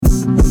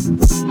Yo.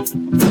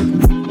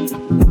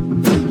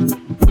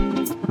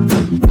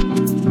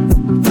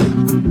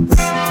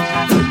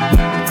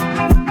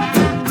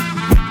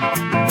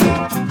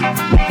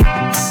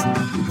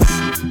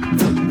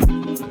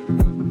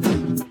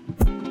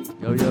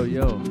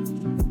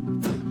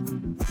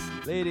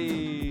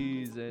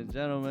 Ladies and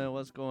gentlemen,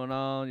 what's going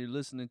on? You're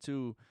listening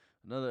to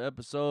another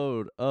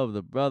episode of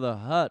The Brother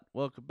Hut.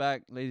 Welcome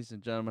back, ladies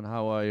and gentlemen.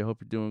 How are you?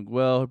 Hope you're doing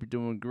well. Hope you're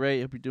doing great.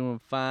 Hope you're doing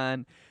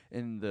fine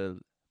in the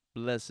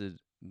blessed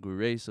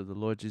grace of the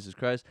Lord Jesus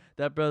Christ.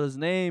 That brother's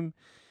name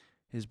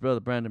is Brother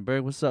Brandon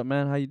Berg. What's up,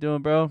 man? How you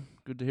doing, bro?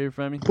 Good to hear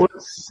from you.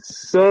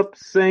 What's up,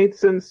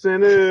 saints and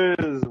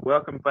sinners?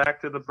 Welcome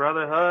back to the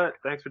Brother Hut.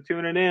 Thanks for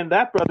tuning in.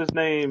 That brother's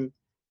name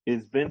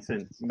is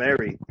Vincent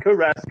Mary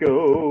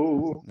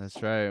Carrasco.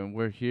 That's right. And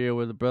we're here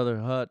with the Brother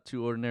Hut,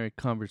 two ordinary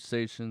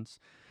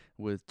conversations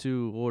with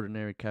two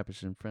ordinary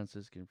Capuchin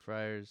Franciscan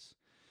friars.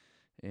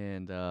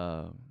 And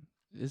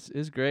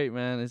it's great,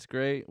 man. It's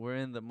great. We're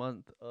in the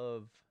month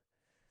of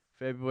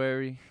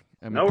February.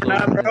 No, we're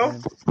not, bro.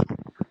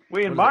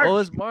 We in March. Oh,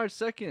 it's March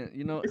 2nd.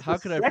 You know, it's how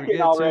could I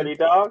forget already,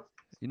 dog?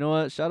 You know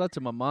what? Shout out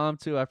to my mom,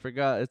 too. I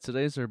forgot.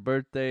 Today's her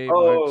birthday,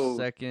 Oh,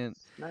 March 2nd.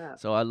 snap.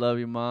 So I love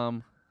you,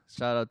 Mom.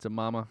 Shout out to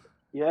Mama.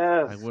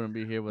 Yes. I wouldn't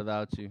be here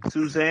without you.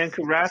 Suzanne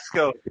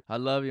Carrasco. I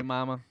love you,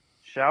 Mama.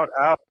 Shout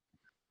out.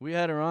 We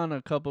had her on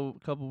a couple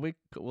weeks,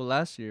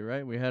 last year,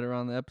 right? We had her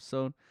on the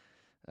episode.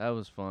 That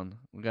was fun.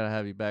 We got to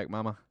have you back,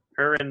 Mama.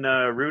 Her and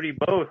Rudy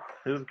both.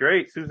 It was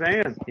great.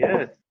 Suzanne,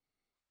 yes.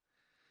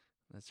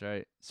 That's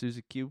right.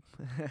 Susie Q.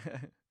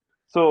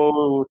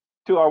 So,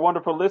 to our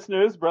wonderful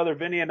listeners, Brother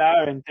Vinny and I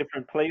are in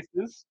different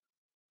places.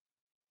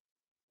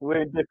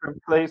 We're in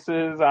different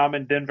places. I'm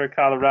in Denver,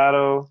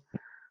 Colorado.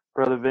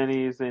 Brother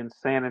Vinny's in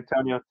San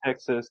Antonio,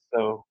 Texas.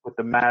 So with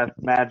the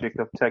magic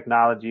of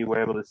technology,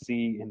 we're able to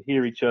see and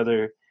hear each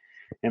other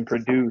and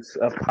produce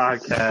a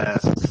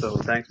podcast. So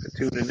thanks for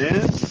tuning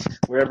in.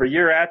 Wherever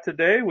you're at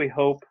today, we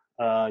hope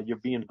you're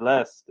being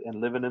blessed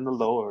and living in the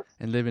Lord.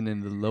 And living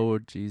in the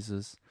Lord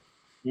Jesus.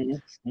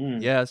 Mm-hmm.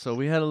 Yeah, so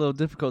we had a little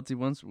difficulty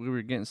once we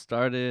were getting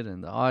started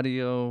and the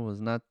audio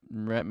was not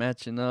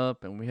matching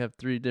up. And we have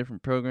 3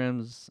 different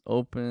programs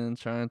open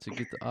trying to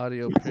get the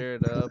audio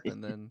paired up.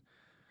 And then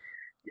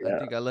I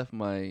think I left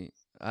I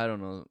don't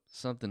know,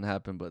 something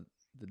happened, but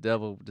the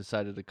devil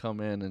decided to come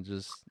in and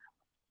just.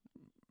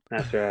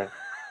 That's right.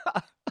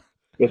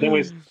 But then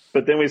we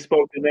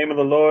spoke the name of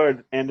the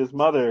Lord and his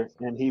mother,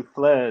 and he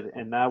fled,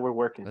 and now we're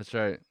working. That's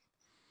right.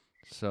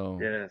 So,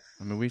 yes.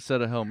 I mean, we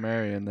said a Hail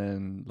Mary, and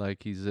then,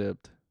 he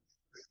zipped.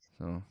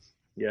 So.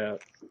 Yeah.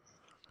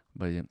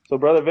 But, yeah. So,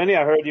 Brother Vinny,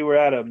 I heard you were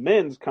at a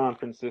men's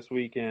conference this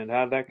weekend.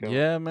 How'd that go?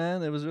 Yeah,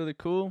 man, it was really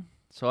cool.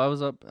 So I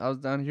was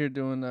down here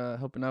doing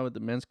helping out with the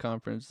men's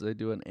conference. They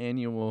do an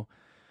annual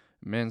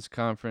men's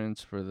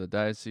conference for the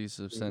Diocese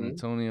of San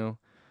Antonio.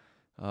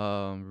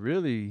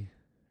 Really,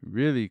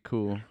 really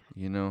cool.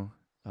 You know,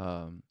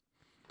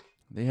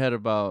 they had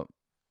about,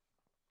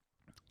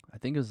 I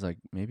think it was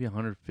maybe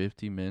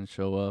 150 men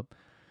show up.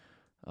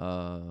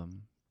 Yeah,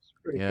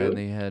 and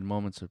they had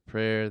moments of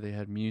prayer. They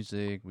had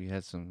music. We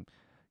had some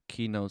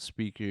keynote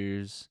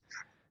speakers.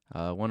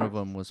 One of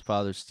them was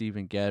Father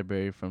Stephen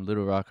Gadbury from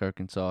Little Rock,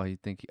 Arkansas. I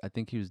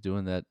think he was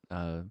doing that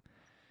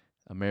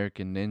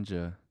American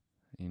Ninja,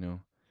 you know.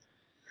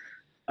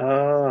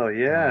 Oh,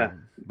 yeah.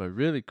 But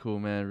really cool,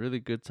 man. Really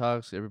good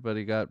talks.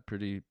 Everybody got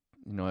pretty,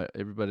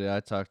 everybody I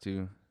talked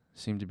to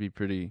seemed to be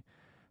pretty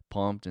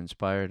pumped,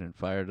 inspired, and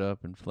fired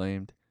up and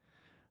flamed.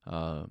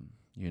 Awesome.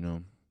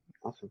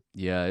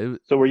 Yeah.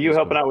 So were you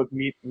helping out with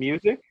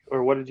music,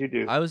 or what did you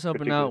do? I was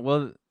helping out.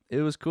 Well,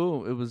 it was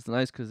cool. It was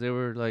nice because they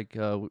were like,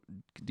 do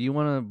you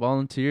want to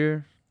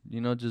volunteer?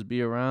 Just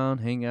be around,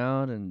 hang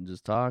out, and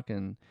just talk.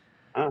 And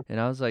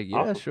I was like,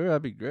 yeah, sure,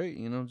 that'd be great,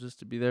 just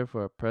to be there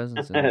for our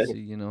presence and to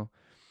see,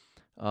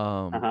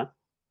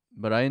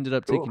 But I ended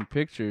up taking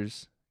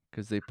pictures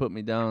because they put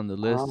me down on the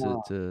list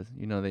to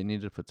they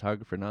needed a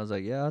photographer. And I was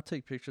like, yeah, I'll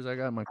take pictures. I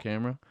got my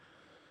camera.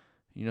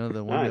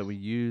 The one that we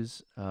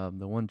use,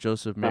 the one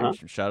Joseph Mary,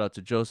 shout out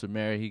to Joseph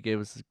Mary. He gave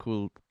us a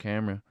cool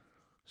camera.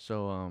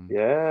 So,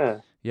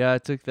 yeah, I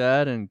took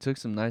that and took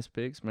some nice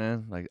pics,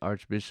 man. Like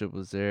Archbishop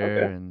was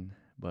there,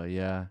 but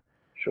yeah.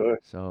 Sure.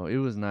 So it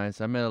was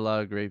nice. I met a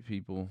lot of great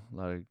people.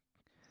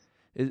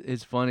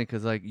 It's funny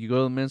because you go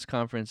to the men's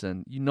conference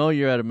and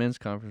you're at a men's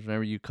conference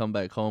whenever you come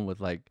back home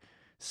with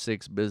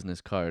 6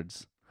 business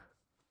cards.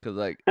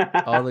 Because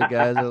all the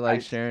guys are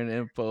sharing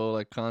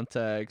info,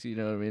 contacts, you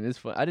know what I mean? It's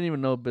fun. I didn't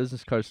even know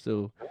business cards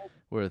still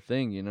were a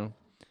thing,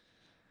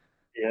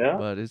 Yeah.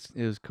 But it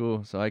was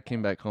cool. So I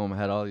came back home, I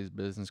had all these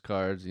business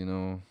cards,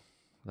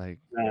 nice.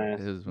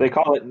 They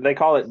call it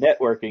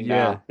networking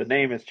now. The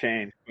name has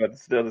changed, but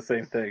it's still the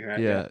same thing, right?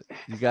 Yeah.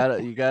 You gotta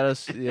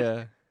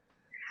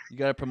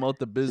promote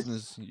the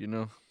business,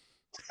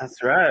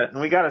 That's right. And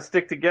we gotta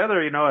stick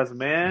together, as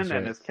men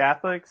and as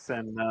Catholics,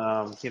 and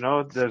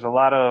there's a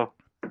lot of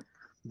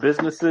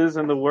businesses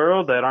in the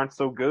world that aren't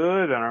so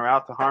good and are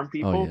out to harm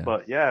people.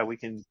 But we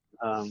can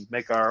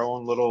make our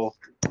own little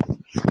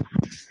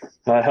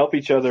help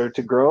each other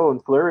to grow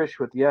and flourish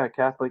with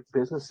Catholic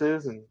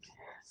businesses and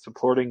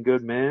supporting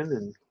good men,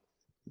 and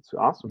it's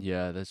awesome.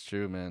 Yeah, that's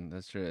true, man.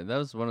 That's true. And that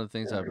was one of the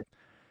things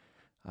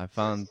I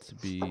found to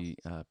be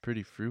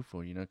pretty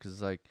fruitful, you know,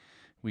 because like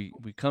we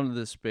come to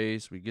this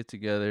space, we get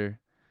together,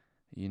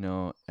 you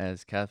know,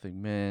 as Catholic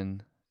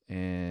men,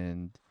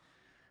 and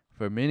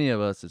for many of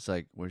us, it's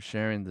like we're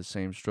sharing the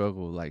same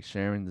struggle, like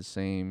sharing the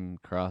same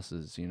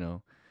crosses,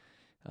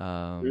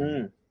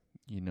 um,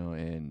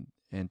 Mm,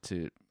 and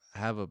to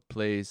have a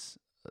place,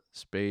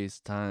 space,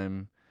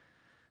 time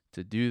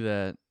to do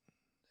that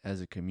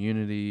as a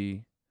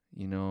community,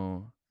 you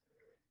know,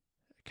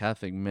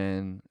 Catholic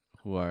men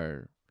who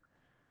are,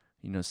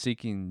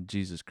 seeking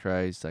Jesus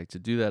Christ, like to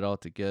do that all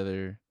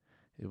together,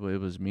 it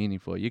was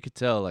meaningful. You could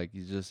tell, like,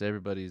 you just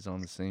everybody's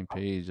on the same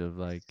page of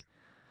like,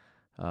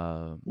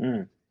 um,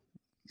 mm,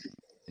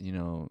 you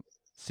know,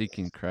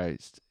 seeking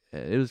Christ.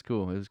 It was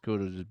cool. It was cool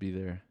to just be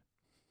there.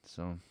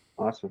 So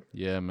awesome.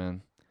 yeah,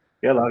 man.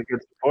 Yeah, a lot of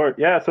good support.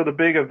 Yeah, so the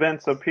big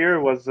events up here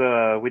was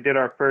we did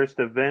our first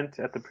event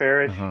at the Uh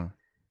parish huh.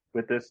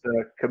 with this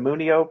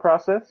communio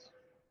process.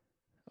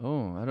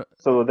 Oh, I don't.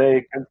 So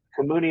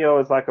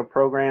Communio is like a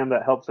program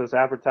that helps us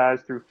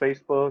advertise through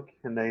Facebook,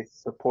 and they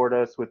support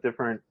us with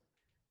different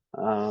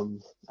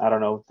I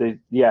don't know, they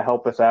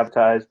help us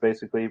advertise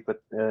basically.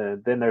 But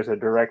then there's a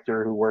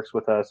director who works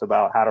with us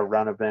about how to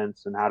run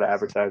events and how to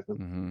advertise them.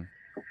 Mm-hmm.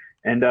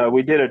 And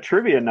we did a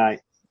trivia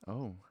night,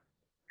 Oh.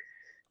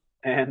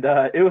 and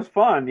it was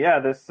fun. Yeah,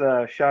 this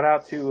shout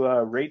out to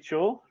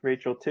Rachel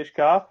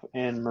Tishkoff,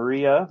 and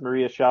Maria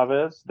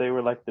Chavez. They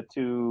were like the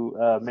two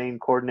main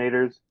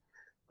coordinators.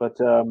 But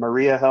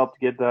Maria helped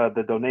get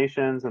the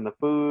donations and the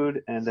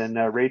food, and then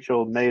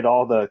Rachel made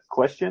all the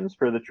questions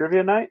for the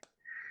trivia night.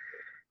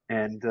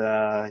 And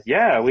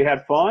we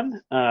had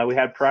fun. We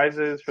had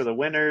prizes for the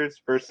winners,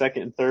 first,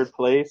 second, and third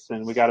place,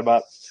 and we got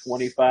about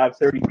 25,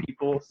 30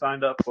 people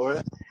signed up for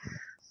it.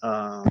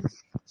 Um,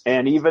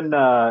 and even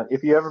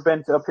if you ever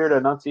been up here to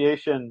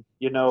Annunciation,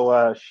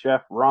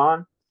 Chef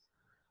Ron,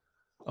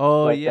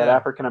 Oh like that yeah.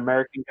 African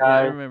American Yeah, I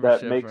guy remember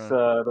that Chef makes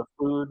Ron. the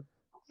food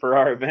for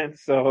our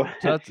events. So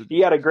Talk to. he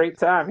had a great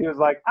time. He was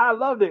like, "I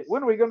loved it.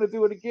 When are we going to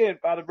do it again,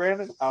 Father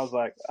Brandon?" I was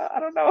like, "I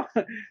don't know."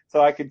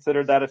 So I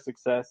considered that a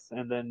success.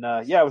 And then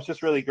it was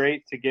just really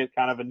great to get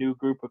kind of a new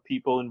group of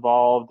people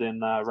involved in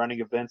running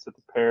events at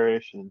the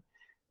parish, and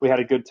we had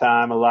a good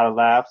time, a lot of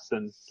laughs,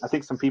 and I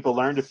think some people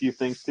learned a few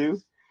things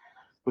too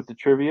with the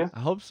trivia. I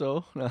hope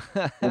so.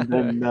 And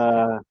then,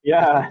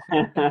 Right.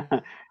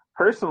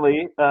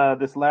 personally,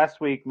 this last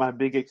week, my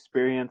big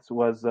experience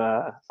was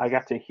I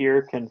got to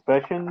hear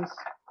confessions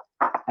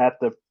at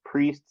the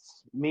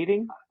priests'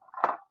 meeting.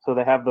 So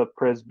they have the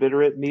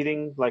presbyterate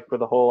meeting, like for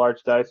the whole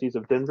archdiocese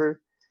of Denver,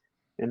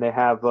 and they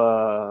have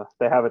a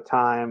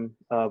time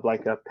of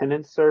like a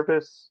penance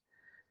service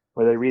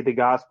where they read the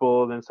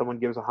gospel, then someone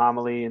gives a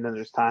homily, and then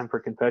there's time for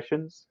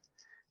confessions.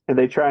 And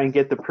they try and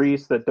get the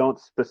priests that don't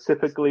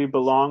specifically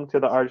belong to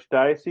the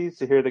archdiocese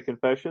to hear the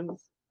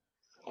confessions.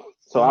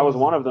 So I was Oh,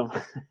 one of them.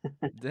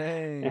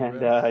 dang, And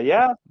bro.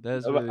 yeah,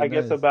 That's really I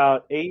guess nice.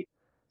 about eight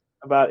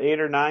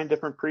or nine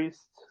different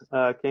priests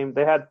came.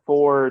 They had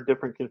four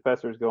different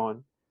confessors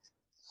going.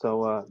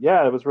 So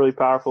it was a really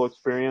powerful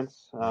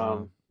experience.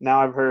 Wow.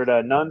 Now I've heard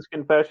nuns'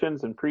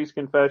 confessions and priest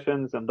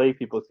confessions and lay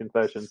people's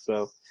confessions.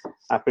 So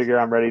I figure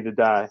I'm ready to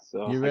die.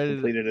 So You I ready to,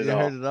 completed it you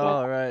heard all. it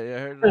all, right? You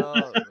heard it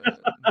all, man.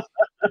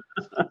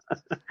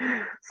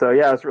 So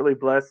yeah, I was really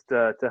blessed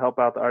to help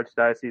out the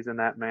archdiocese in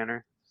that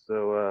manner.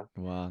 So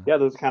Wow.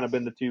 those have kind of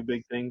been the two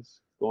big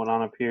things going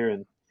on up here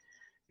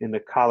in the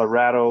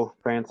Colorado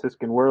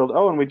Franciscan world.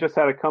 Oh, and we just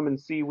had a come and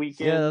see Yeah, I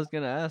weekend was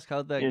gonna ask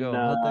how'd that in go?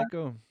 How'd that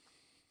go?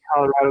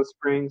 Colorado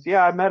Springs.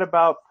 Yeah, I met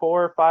about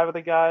 4 or 5 of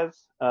the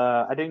guys.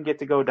 I didn't get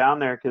to go down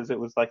there because it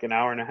was like an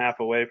hour and a half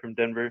away from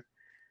Denver.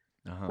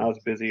 Uh huh. I was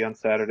busy on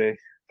Saturday,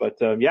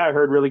 but I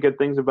heard really good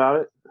things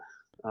about it.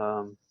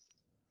 Um,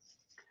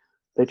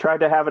 they tried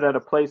to have it at a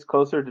place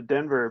closer to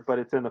Denver, but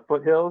it's in the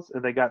foothills,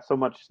 and they got so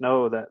much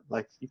snow that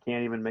like you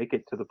can't even make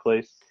it to the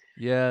place.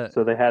 Yeah,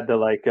 So they had to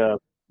like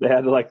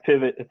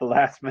pivot at the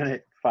last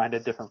minute, find a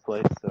different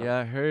place. So yeah.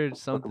 I heard what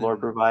the Lord something.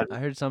 provided. I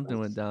heard something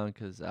went down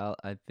because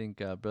I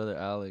think brother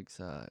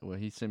Alex, when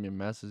he sent me a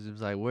message, he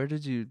was like, "Where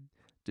did you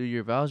do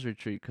your vows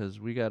retreat? Because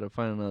we gotta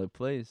find another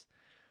place."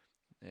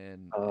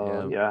 And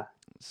Oh yeah, yeah,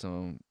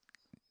 so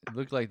it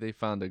looked like they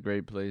found a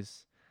great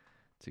place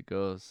to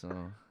go. So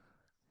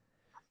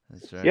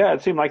that's right. yeah.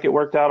 It seemed like it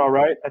worked out all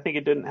right. I think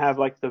it didn't have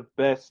like the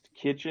best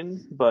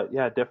kitchen, but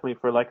yeah, definitely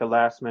for like a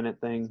last minute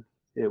thing,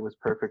 it was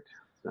perfect.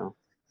 So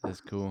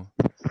That's cool.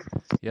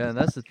 Yeah, and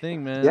that's the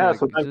thing, man. yeah, Like,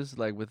 so it's just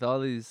like with all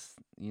these,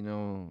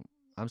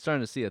 I'm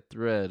starting to see a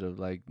thread of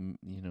like,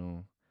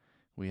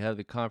 we had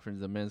the conference,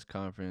 the men's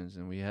conference,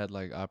 and we had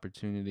like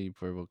opportunity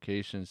for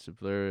vocations to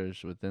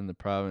flourish within the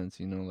province.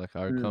 Like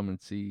our mm, come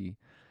and see,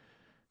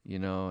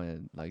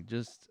 and like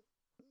just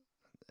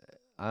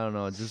I don't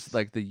know, just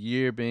like the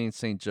year being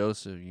Saint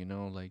Joseph,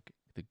 like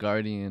the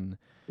guardian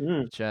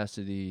mm, of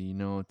chastity,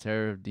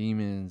 terror of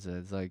demons.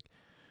 It's like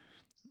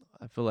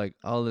I feel like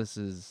all this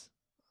is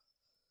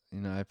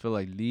I feel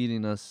like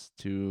leading us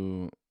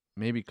to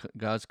maybe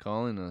God's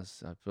calling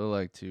us. I feel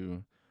like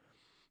to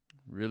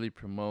really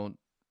promote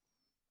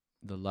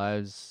the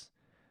lives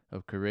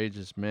of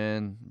courageous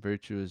men,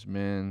 virtuous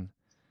men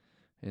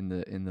in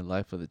the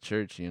life of the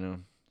church.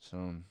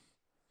 So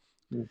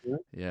Hmm.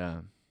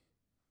 yeah,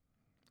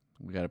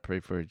 we got to pray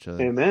for each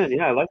other. Amen.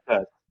 Yeah, I like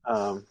that.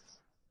 Um,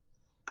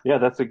 yeah,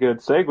 that's a good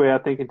segue, I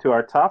think, into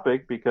our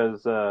topic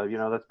because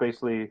that's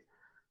basically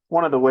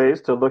one of the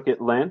ways to look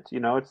at Lent.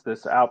 It's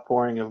this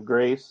outpouring of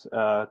grace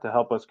to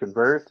help us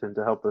convert and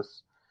to help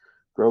us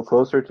grow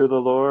closer to the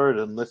Lord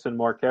and listen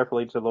more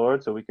carefully to the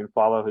Lord so we can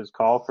follow his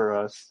call for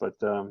us. But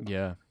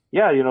Yeah,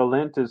 yeah,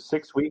 Lent is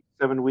 6 weeks,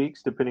 7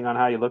 weeks, depending on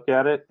how you look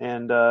at it.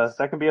 And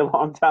that can be a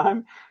long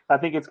time. I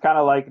think it's kind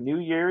of like New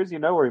Year's,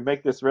 where we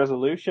make this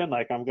resolution,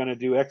 like I'm going to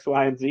do X,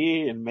 Y, and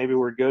Z, and maybe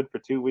we're good for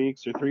 2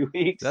 weeks or 3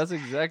 weeks. that's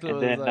exactly And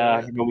what it's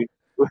then, like.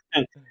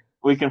 Yeah,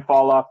 we can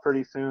fall off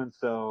pretty soon.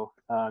 So,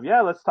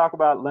 yeah, let's talk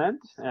about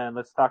Lent and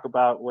let's talk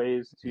about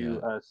ways yeah,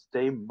 to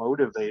stay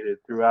motivated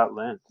throughout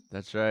Lent.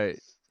 that's right.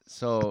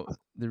 So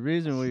the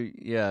reason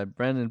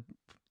Brandon,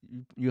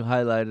 you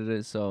highlighted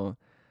it. So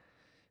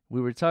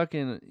we were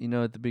talking,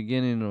 at the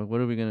beginning of what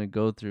are we gonna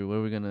go through? What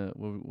are we gonna?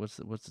 What's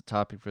the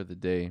topic for the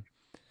day?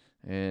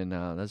 And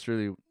that's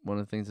really one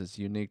of the things that's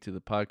unique to the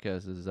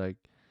podcast is like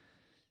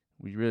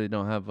we really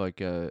don't have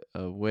like a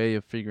way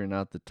of figuring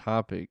out the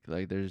topic.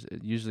 Like there's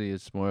usually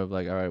it's more of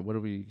like, all right, what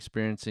are we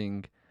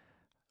experiencing?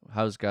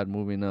 How's God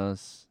moving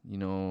us?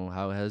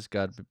 How has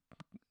God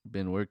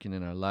been working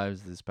in our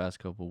lives this past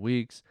couple of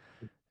weeks?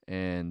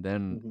 And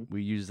then Hmm.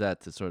 we use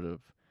that to sort of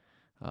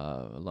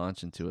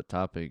launch into a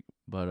topic.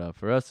 But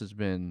for us, it's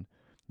been,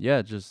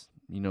 yeah, just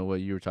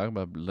what you were talking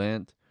about,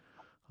 Lent.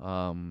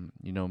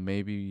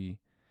 Maybe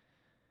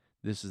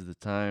this is the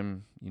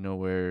time,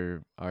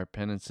 where our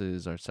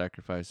penances, our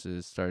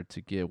sacrifices start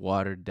to get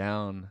watered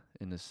down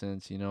in a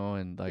sense,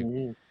 and like,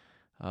 Hmm.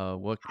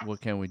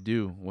 what can we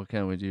do? What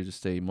can we do to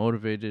stay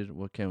motivated?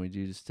 What can we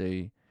do to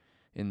stay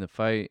in the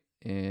fight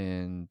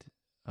and,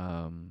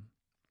 um,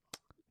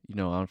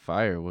 on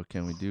fire? What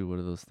can we do? What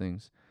are those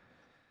things?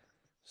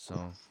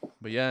 So,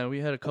 but yeah, we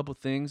had a couple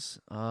things.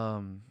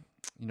 I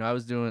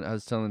was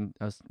telling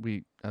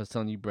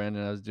you,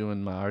 Brandon, I was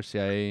doing my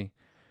RCIA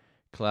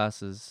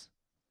classes.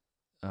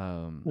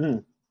 Um, Hmm.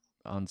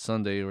 on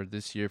Sunday or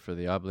this year for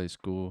the Oblate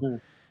School,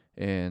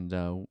 and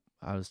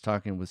I was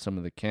talking with some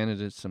of the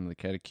candidates, some of the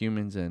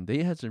catechumens, and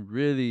they had some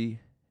really,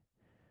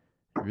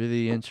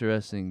 really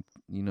interesting,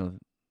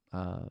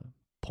 uh,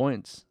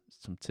 points,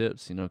 some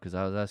tips, because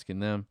I was asking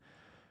them,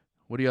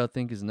 what do y'all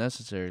think is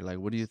necessary? Like,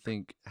 what do you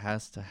think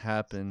has to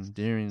happen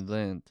during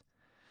Lent,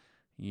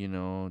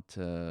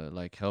 to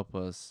like help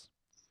us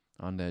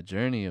on that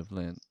journey of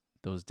Lent,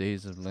 those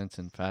days of Lent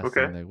and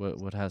fasting? Okay. Like,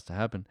 what has to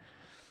happen?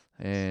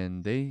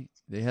 And they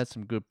had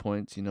some good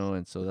points,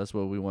 and so that's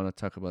what we want to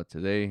talk about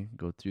today.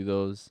 Go through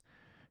those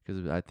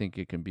because I think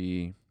it can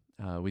be,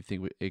 we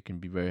think it can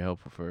be very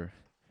helpful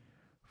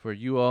for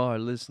you all, our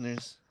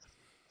listeners.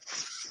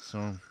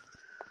 So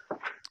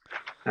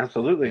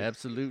Absolutely.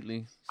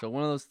 absolutely. So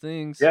one of those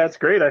things, Yeah, it's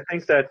great. I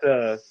think that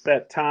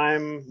that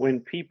time when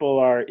people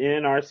are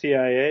in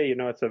RCIA,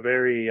 it's a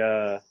very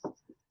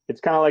it's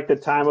kind of like the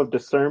time of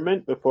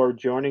discernment before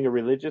joining a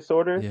religious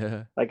order.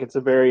 yeah, Like it's a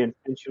very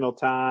intentional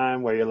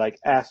time where you're like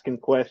asking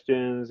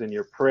questions and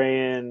you're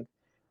praying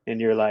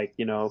and you're like,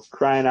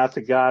 crying out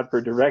to God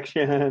for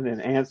direction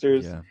and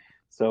answers. yeah,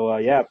 So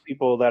yeah,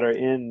 people that are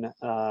in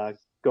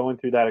going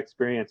through that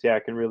experience, yeah,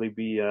 can really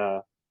be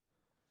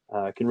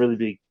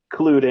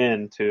clued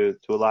in to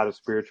a lot of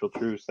spiritual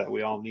truths that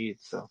we all need.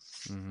 So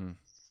mm-hmm.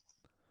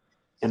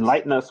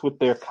 enlighten us with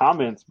their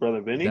comments,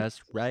 Brother Vinny.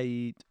 That's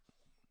right.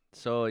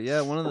 So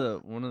yeah,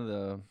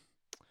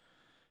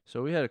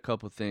 so we had a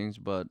couple things,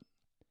 but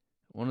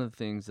one of the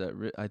things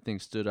that I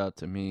think stood out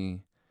to me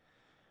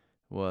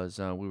was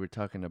we were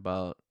talking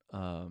about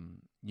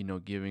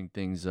giving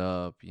things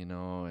up,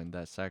 and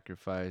that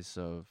sacrifice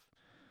of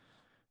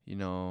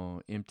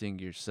emptying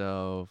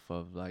yourself,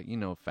 of like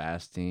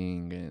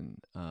fasting,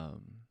 and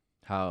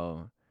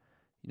how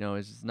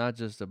it's not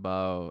just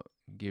about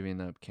giving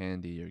up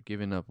candy or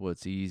giving up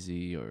what's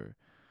easy, or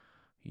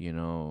you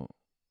know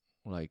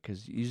like,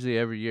 because usually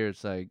every year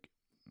it's like,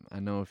 I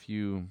know a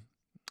few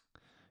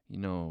you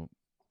know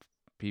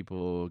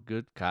people,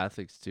 good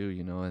Catholics too,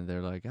 and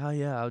they're like, oh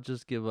yeah, I'll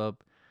just give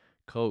up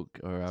Coke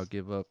or I'll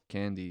give up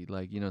candy,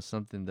 like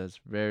something that's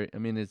very, I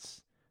mean,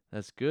 that's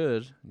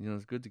good,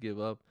 it's good to give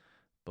up,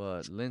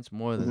 but Lent's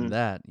more than Hmm.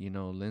 that,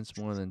 Lent's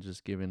more than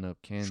just giving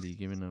up candy,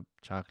 giving up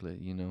chocolate,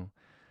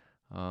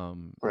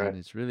 Right. and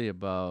it's really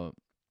about,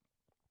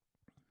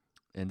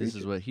 and this Preach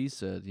is it. what he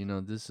said,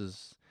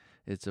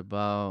 it's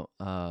about,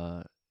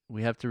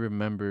 we have to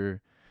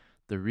remember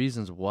the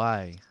reasons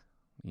why,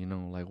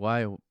 like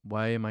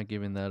why am I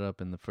giving that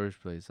up in the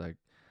first place, like,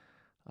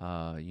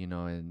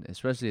 and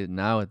especially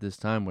now at this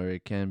time where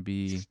it can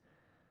be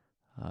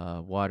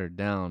watered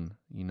down,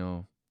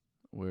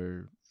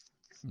 where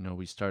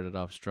we started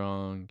off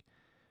strong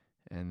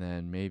and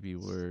then maybe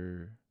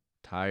we're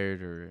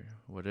tired or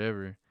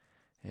whatever,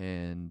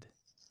 and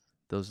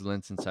those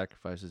Lenten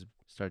sacrifices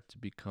start to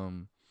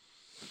become,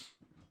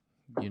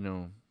 you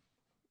know,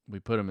 we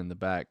put them in the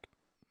back,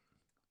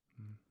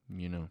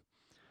 you know.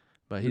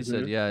 But he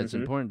said, Mhm. yeah, it's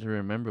Mhm. important to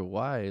remember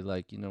why.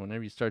 Like,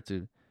 whenever you start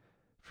to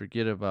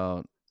forget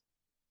about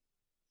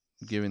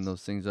giving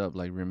those things up,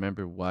 like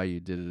remember why you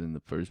did it in the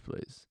first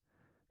place.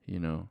 You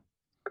know.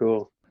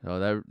 Cool.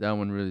 So that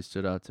one really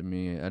stood out to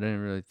me. I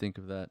didn't really think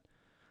of that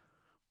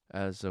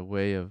as a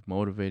way of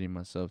motivating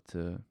myself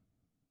to,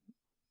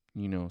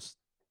 you know,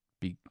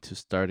 be to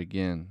start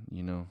again.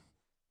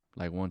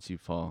 Like once you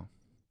fall.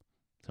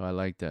 So I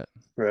like that.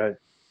 Right.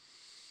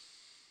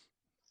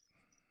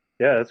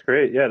 Yeah, that's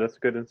great. Yeah, that's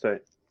good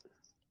insight.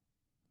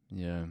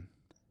 Yeah.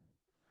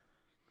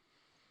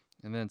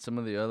 And then some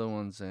of the other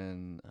ones,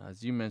 and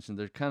as you mentioned,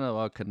 they're kind of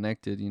all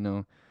connected.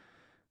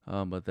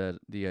 But that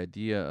the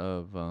idea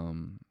of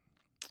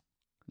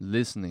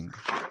listening,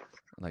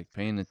 like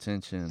paying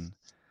attention,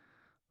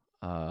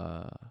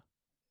 uh,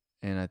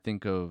 and I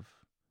think of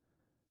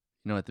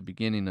at the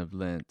beginning of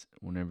Lent,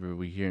 whenever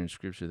we hear in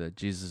Scripture that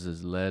Jesus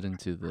is led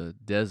into the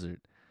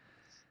desert,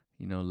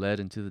 led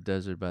into the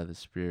desert by the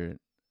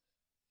Spirit,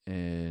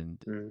 and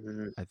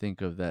Mhm. I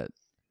think of that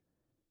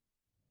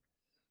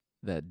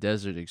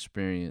desert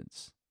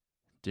experience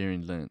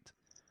during Lent,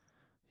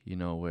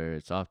 where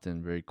it's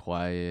often very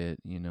quiet,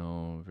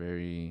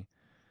 very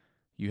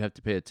you have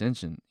to pay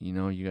attention, you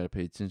got to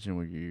pay attention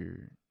where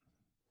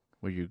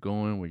you're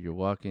going, where you're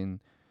walking,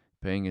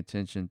 paying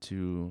attention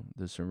to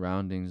the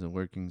surroundings, the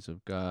workings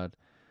of God,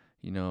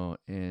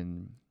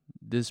 and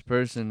this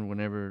person,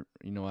 whenever,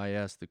 I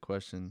asked the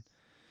question,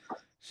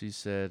 she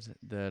said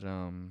that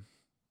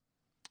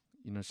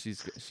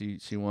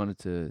she wanted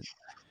to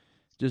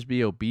just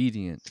be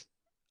obedient,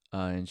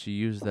 and she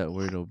used that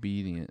word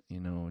obedient,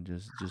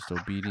 just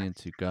obedient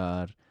to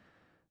God.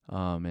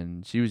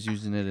 And she was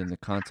using it in the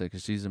context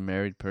because she's a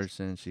married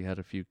person, she had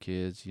a few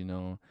kids,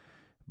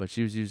 but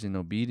she was using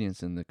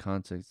obedience in the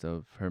context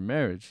of her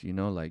marriage,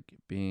 like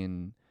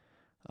being,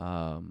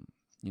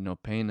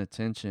 paying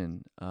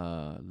attention,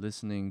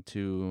 listening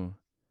to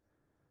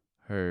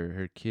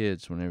her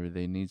kids whenever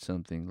they need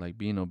something, like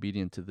being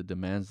obedient to the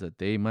demands that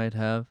they might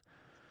have,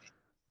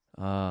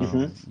 Mhm.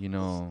 um, you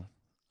know,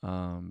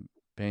 um,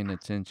 paying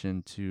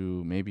attention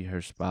to maybe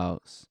her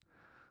spouse,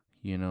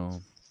 you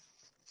know,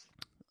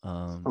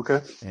 um,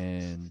 Okay.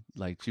 and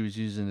like she was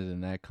using it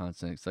in that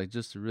context, like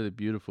just a really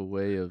beautiful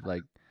way of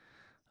like,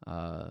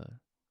 uh,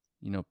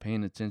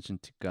 paying attention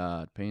to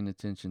God, paying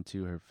attention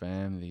to her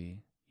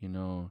family, you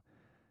know,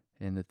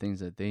 and the things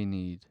that they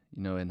need,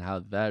 and how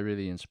that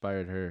really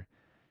inspired her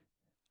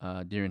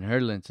during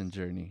her Lenten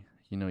journey,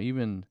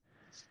 even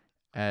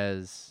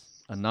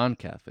as a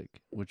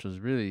non-Catholic, which was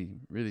really,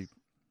 really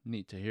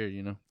neat to hear.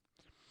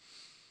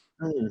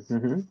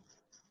 Mhm.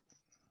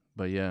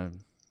 But yeah,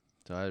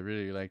 so I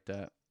really like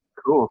that.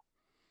 Cool.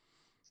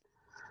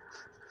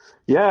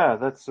 Yeah,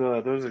 that's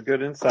those are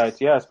good insights.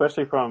 Yeah,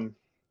 especially from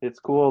it's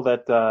cool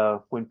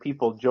that when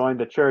people join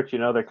the church,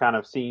 they're kind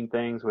of seeing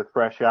things with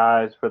fresh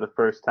eyes for the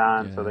first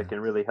time, so they Yeah. can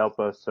really help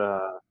us.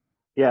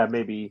 Yeah,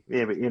 maybe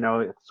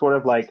it's sort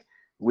of like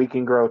we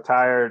can grow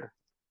tired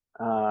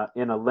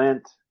in a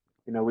Lent.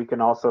 We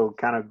can also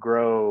kind of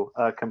grow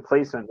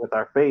complacent with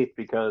our faith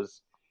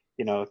because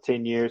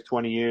 10 years,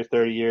 20 years,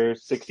 30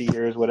 years, 60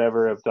 years,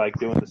 whatever of like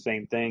doing the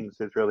same things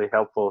is really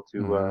helpful to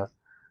Mhm.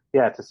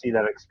 yeah, to see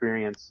that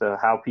experience,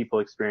 how people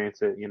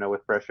experience it,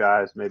 with fresh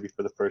eyes, maybe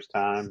for the first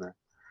time, or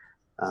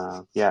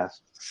yeah,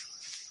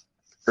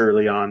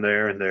 early on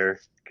there in their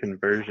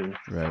conversion.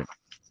 Right.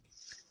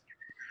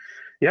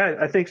 Yeah,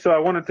 I think so. I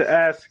wanted to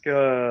ask,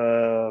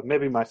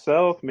 maybe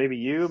myself, maybe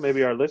you,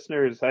 maybe our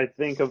listeners. I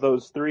think of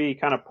those three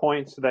kind of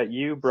points that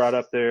you brought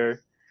up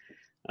there.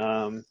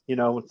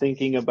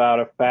 Thinking about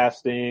a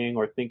fasting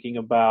or thinking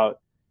about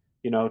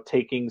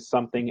taking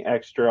something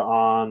extra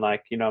on,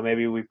 like,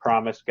 maybe we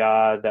promised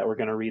God that we're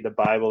going to read the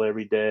Bible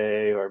every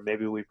day, or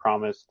maybe we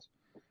promised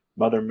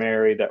Mother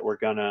Mary that we're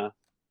going to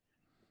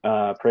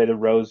pray the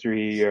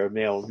rosary, or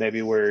maybe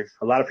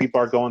a lot of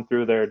people are going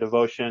through their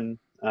devotion,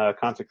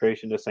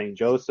 consecration to Saint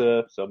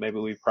Joseph. So maybe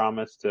we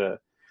promise to,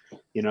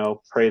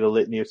 pray the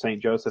litany of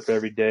Saint Joseph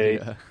every day.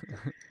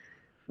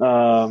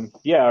 Yeah.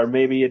 Yeah, or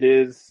maybe it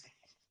is,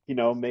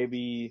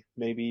 maybe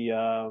we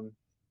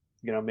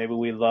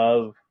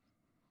love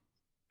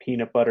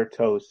peanut butter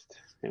toast,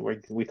 and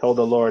we told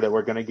the Lord that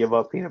we're going to give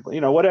up peanut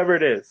butter, whatever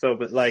it is. So,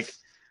 but like,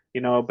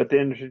 but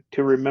then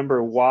to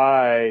remember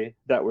why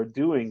that we're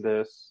doing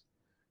this.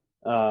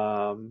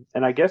 And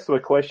I guess the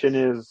question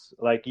is,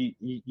 like,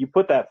 you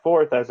put that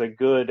forth as a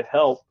good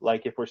help.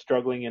 Like, if we're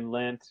struggling in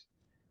Lent,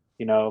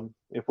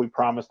 if we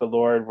promise the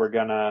Lord we're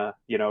gonna,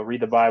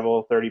 read the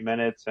Bible 30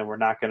 minutes and we're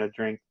not gonna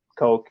drink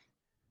Coke,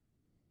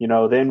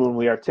 then when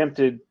we are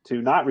tempted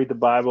to not read the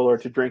Bible or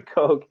to drink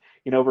Coke,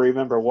 we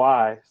remember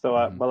why. So,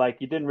 Mhm. but like,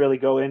 you didn't really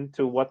go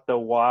into what the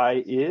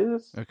why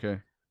is.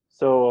 Okay.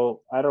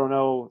 So I don't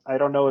know. I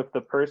don't know if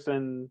the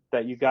person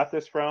that you got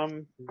this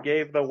from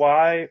gave the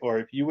why, or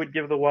if you would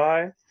give the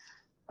why,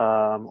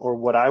 or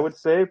what I would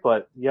say.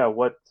 But yeah,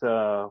 what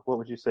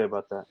would you say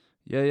about that?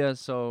 Yeah, yeah.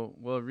 So,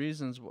 well,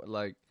 reasons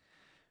like,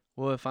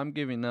 well, if I'm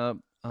giving up,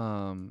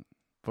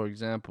 for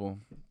example,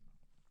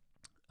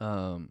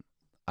 um,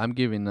 I'm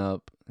giving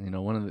up.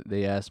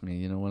 They asked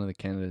me. One of the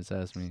candidates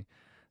asked me.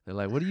 They're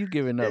like, "What are you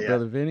giving Yeah, up, yeah.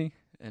 brother Vinny?"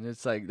 And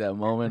it's like that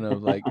moment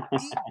of like,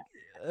 eek,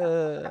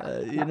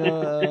 uh, you know,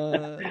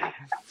 uh,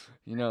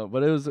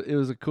 But it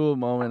was a cool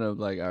moment of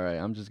like, all right,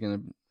 I'm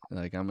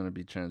gonna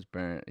be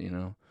transparent.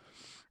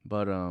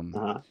 But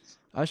Uh-huh.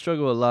 I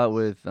struggle a lot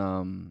with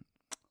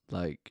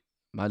like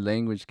my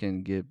language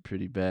can get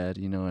pretty bad,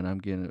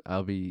 and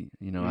I'll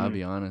Mm,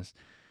 be honest.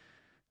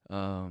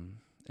 Um,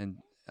 and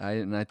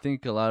I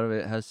think a lot of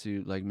it has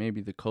to like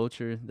maybe the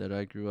culture that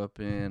I grew up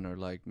in, or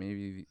like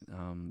maybe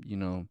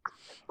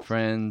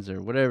friends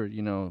or whatever.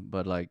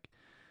 But like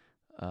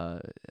uh,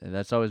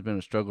 that's always been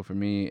a struggle for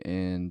me,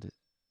 and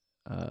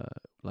uh,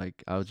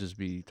 like I'll just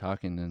be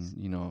talking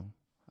and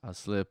I'll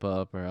slip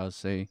up or I'll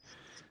say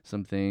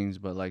some things,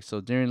 but like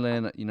so during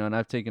Lent, and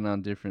I've taken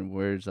on different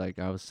words, like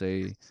I would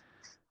say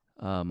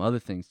other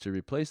things to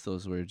replace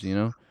those words.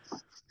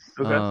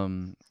 okay.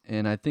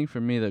 And I think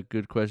for me, the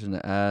good question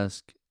to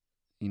ask,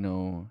 you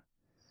know,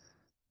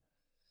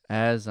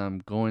 as I'm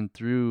going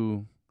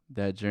through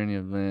that journey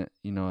of Lent,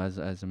 as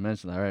I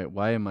mentioned, all right,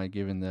 why am I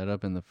giving that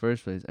up in the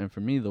first place? And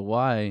for me, the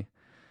why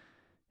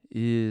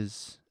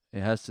is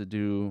it has to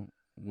do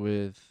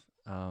with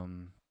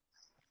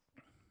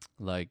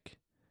like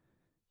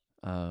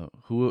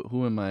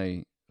who am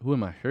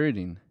I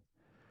hurting?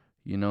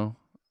 You know,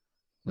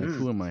 like Mm,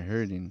 who am I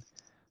hurting?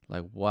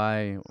 Like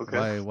why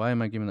okay. why why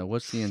am I giving that?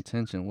 What's the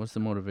intention? What's the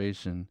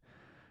motivation?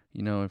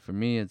 And for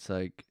me, it's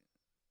like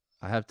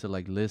I have to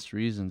like list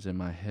reasons in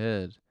my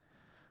head.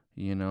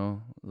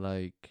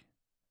 Like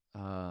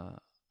uh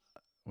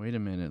wait a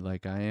minute,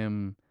 like I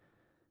am,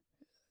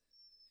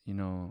 you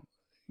know,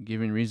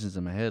 giving reasons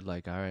in my head,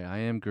 like, all right, I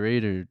am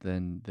greater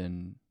than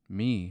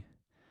me,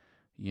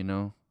 you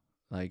know?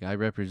 Like I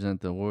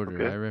represent the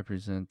order, Okay. I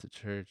represent the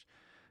church,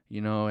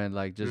 and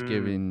like just Mm,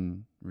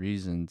 giving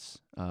reasons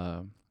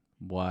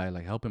why,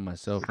 like helping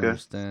myself okay.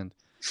 understand,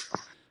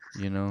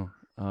 you know.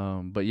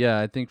 But yeah,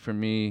 I think for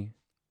me,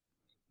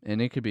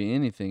 and it could be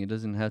anything. It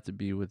doesn't have to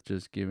be with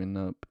just giving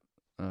up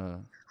uh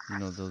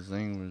those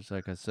languages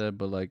like I said,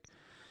 but like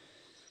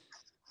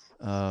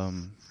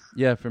Um,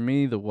 yeah, for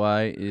me, the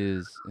why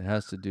is it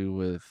has to do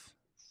with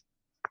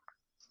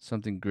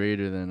something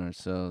greater than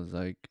ourselves.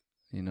 Like,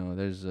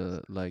 there's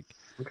a like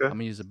Okay. I'm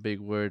gonna use a big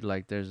word.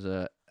 Like, there's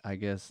a I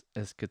guess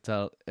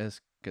eschatological.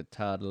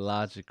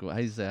 How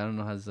you say? I don't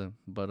know how to say,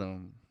 but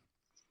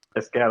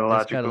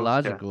Eschatological.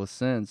 Yeah. eschatological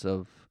sense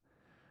of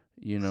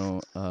you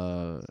know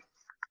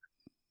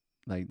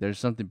like there's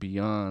something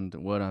beyond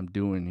what I'm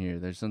doing here.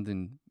 There's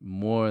something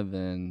more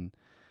than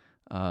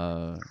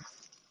uh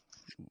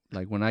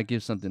like when I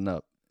give something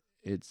up,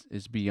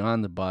 it's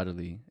beyond the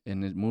bodily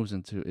and it moves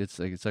into it's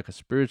like a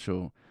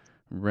spiritual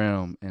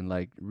realm. And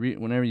like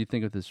whenever you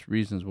think of this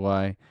reasons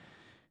why,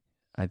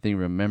 I think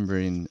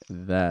remembering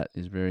that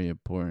is very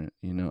important.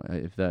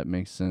 If that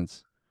makes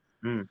sense.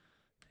 Mm,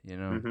 You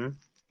know, mm-hmm.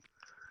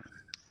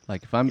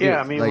 like if I'm Yeah,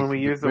 I get mean, when like we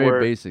use the very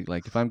word, basic,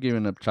 like if I'm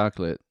giving up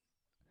chocolate,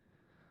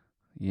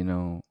 you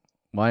know,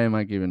 why am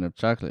I giving up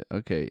chocolate?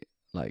 Okay,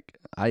 like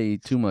I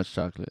eat too much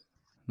chocolate.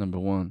 Number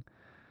one,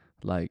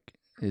 like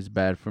it's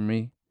bad for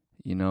me.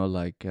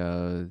 Like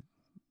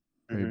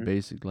very mm-hmm.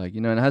 basic, like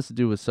and it has to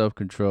do with self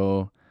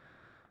control,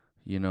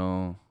 you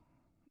know,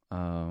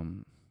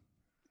 um,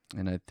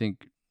 and I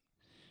think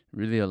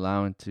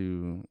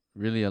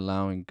really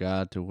allowing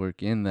God to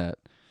work in that.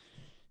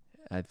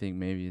 I think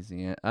maybe is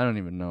the end. I don't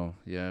even know.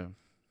 Yeah,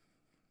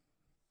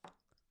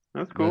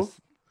 That's cool.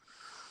 that's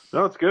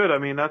No, it's good. I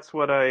mean, that's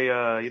what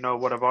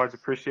what I've always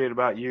appreciated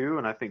about you,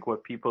 and I think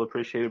what people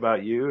appreciate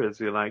about you is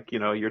you're like,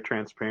 your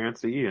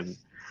transparency, and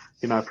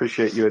I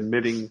appreciate you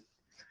admitting,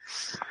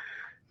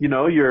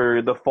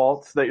 the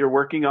faults that you're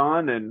working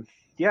on. And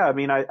yeah, I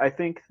mean, I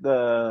think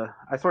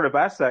I sort of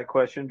asked that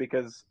question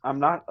because I'm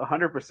not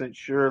 100%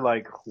 sure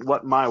like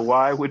what my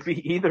why would be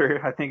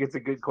either. I think it's a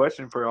good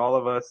question for all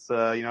of us,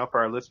 for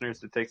our listeners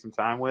to take some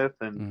time with,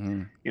 and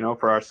mm-hmm,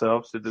 for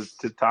ourselves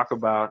to talk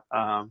about.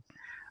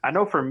 I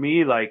know for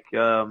me, like,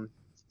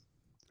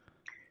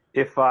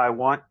 if I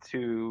want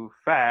to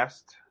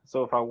fast,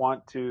 so if I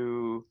want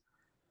to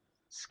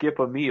skip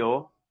a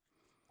meal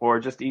or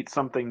just eat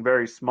something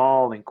very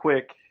small and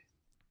quick,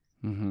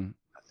 mm-hmm,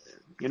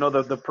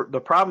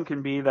 the problem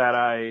can be that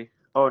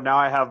now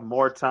I have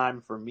more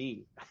time for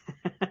me.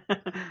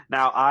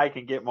 Now I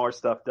can get more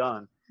stuff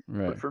done.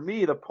 But right, for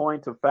me, the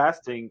point of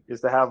fasting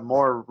is to have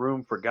more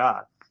room for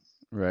God.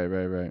 right,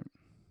 right, right,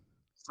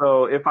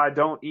 So if I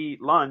don't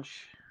eat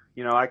lunch,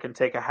 I can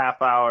take a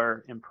half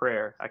hour in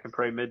prayer. I can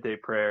pray midday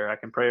prayer. I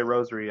can pray a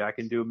rosary. I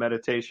can do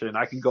meditation.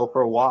 I can go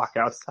for a walk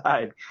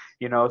outside.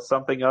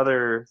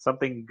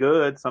 Something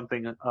good,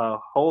 something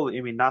holy.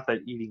 I mean, not that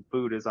eating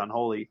food is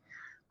unholy,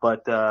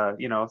 but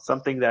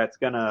something that's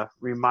gonna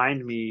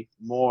remind me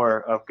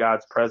more of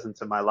God's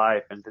presence in my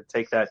life, and to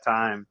take that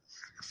time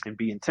and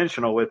be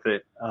intentional with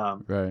it.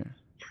 right,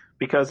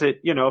 Because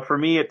for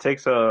me, it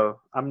takes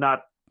I'm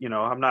not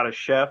I'm not a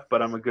chef,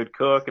 but I'm a good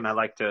cook, and I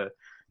like to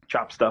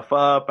chop stuff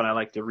up, and I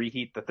like to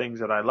reheat the things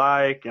that I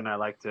like, and I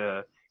like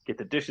to get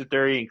the dishes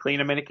dirty and clean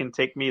them. And it can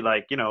take me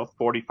like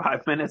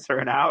 45 minutes or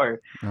an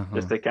hour Uh-huh.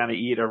 just to kind of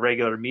eat a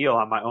regular meal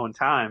on my own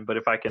time. But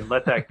if I can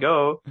let that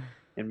go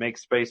and make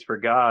space for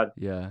God,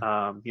 Yeah.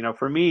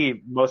 for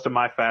me, most of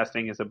my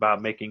fasting is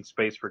about making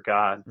space for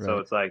God. So Right.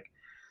 it's like,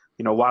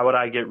 why would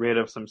I get rid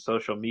of some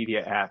social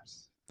media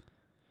apps,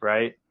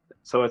 right?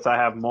 So I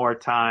have more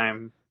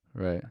time.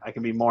 Right. I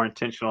can be more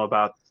intentional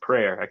about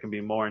prayer. I can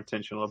be more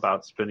intentional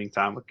about spending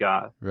time with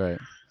God. Right.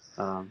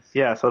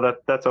 Yeah, so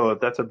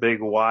that's a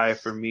big why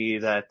for me.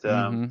 That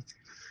Mm-hmm.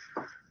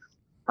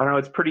 I don't know.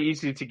 It's pretty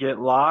easy to get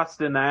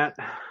lost in that.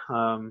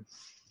 Um,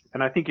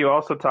 and I think you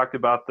also talked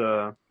about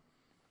the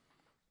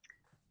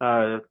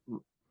uh,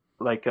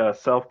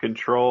 self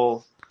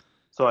control.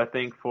 So I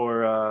think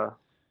for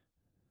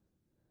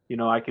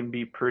I can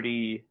be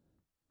pretty.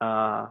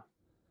 Uh,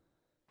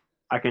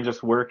 I can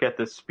just work at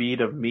the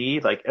speed of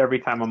me. Like every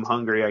time I'm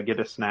hungry, I get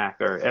a snack,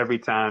 or every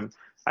time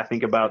I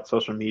think about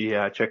social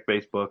media, I check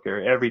Facebook,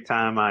 or every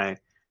time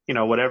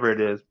whatever it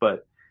is.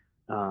 But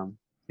um,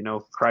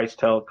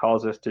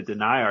 calls us to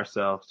deny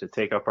ourselves, to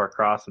take up our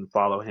cross and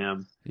follow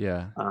Him.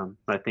 Yeah.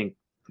 I think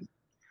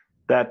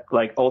that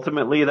like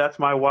ultimately that's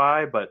my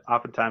why, but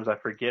oftentimes I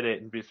forget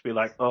it and just be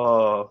like,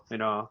 oh,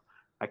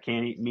 I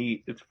can't eat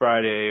meat, it's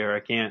Friday, or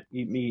I can't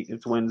eat meat,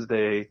 it's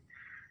Wednesday.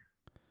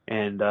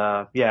 And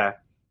yeah,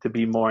 to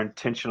be more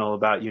intentional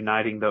about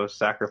uniting those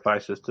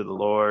sacrifices to the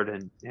Lord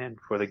and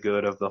for the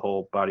good of the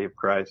whole body of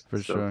Christ.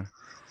 For So, sure.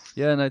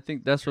 Yeah, and I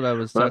think that's what I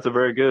was well, that's talking. a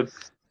very good.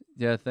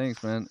 Yeah,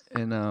 thanks, man.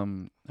 And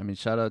I mean,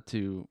 shout out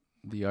to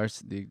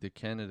the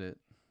candidate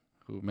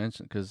who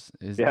mentioned, because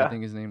I Yeah.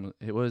 think his name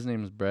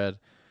is Brad.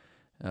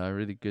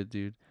 Really good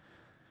dude.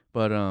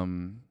 But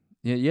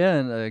yeah, yeah,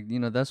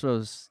 and that's what I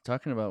was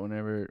talking about.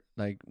 Whenever,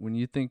 like, when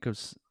you think of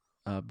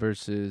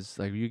verses,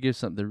 like, you give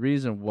some the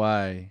reason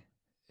why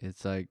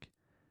it's like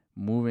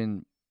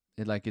moving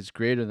it, like it's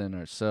greater than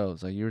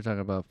ourselves. Like you were talking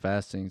about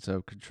fasting,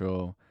 self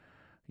control.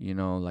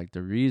 Like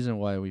the reason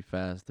why we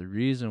fast, the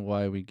reason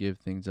why we give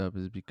things up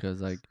is because,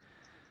 like,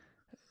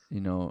 you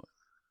know,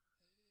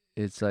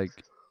 it's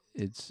like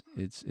it's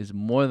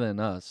more than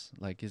us.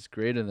 Like it's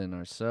greater than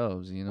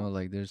ourselves.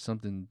 Like there's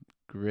something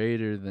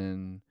greater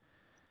than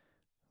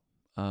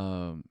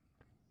um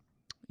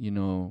you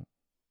know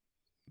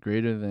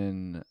greater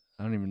than,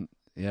 I don't even,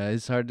 yeah,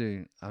 it's hard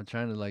to, I'm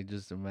trying to like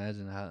just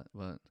imagine how,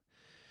 but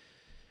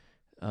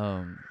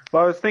um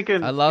Well, I was I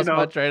thinking, lost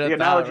my train the of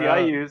thought, analogy I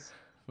bro. use.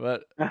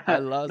 But I No,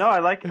 lost.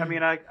 I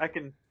mean, I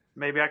can,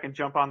 maybe I can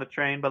jump on the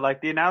train, but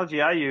like the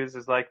analogy I use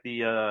is like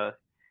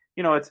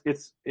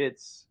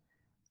it's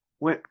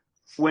when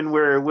when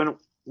we're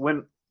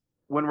when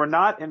when we're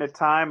not in a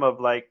time of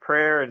like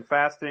prayer and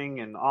fasting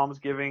and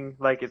almsgiving,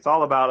 like it's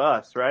all about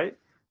us, right?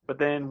 But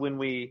then when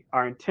we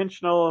are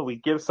intentional, we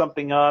give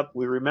something up,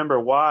 we remember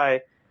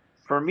why.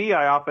 For me,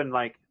 I often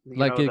like,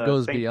 Like it the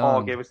goes Saint Paul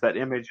beyond. gave us that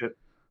image.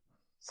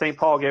 Saint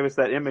Paul gave us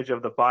that image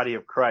of the body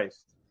of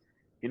Christ,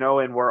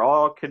 and we're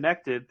all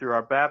connected through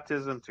our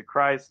baptism to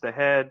Christ, the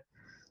head.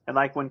 And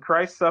like when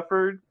Christ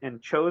suffered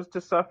and chose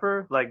to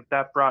suffer, like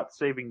that brought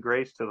saving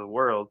grace to the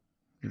world.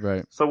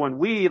 Right. So when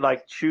we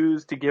like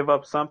choose to give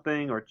up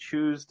something or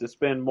choose to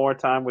spend more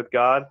time with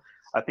God,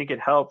 I think it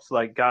helps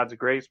like God's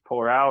grace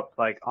pour out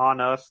like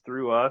on us,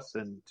 through us,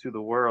 and to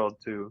the world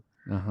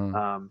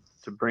Uh-huh.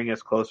 to bring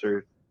us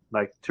closer,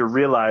 like to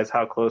realize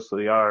how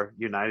closely we are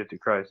united to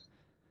Christ.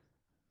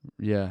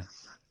 Yeah.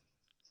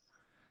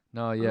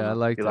 No, I don't yeah, I know.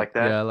 like You that. like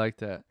Yeah, that? I like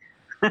that.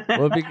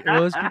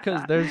 Well, it's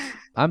because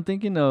I'm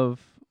thinking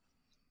of,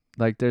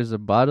 like, there's a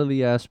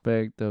bodily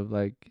aspect of,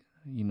 like,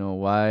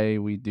 why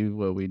we do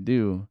what we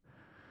do.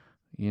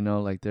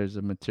 Like there's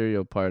a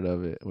material part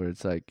of it where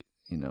it's like,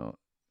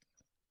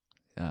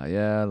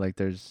 yeah, like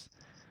there's,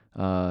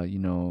 uh, you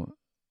know,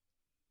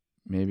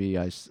 maybe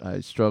I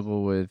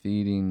struggle with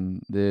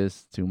eating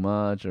this too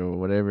much or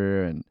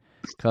whatever, and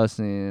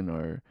cussing,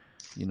 or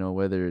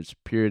whether it's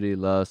purity,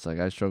 lust, like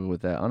I struggle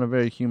with that on a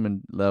very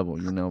human level,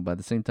 but at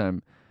the same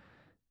time,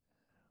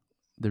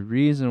 the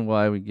reason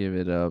why we give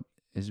it up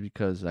is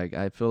because, like,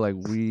 I feel like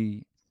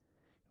we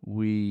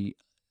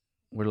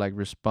we're like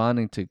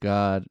responding to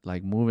God,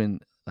 like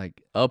moving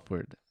like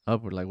upward,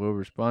 like we're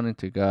responding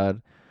to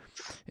God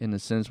in a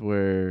sense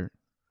where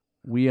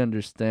we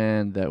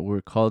understand that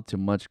we're called to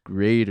much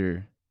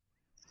greater.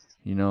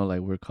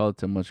 Like we're called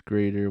to much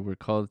greater. We're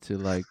called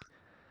to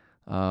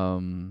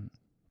um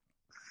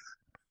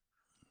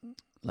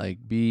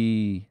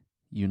be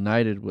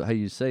united with, how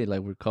you say,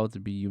 like we're called to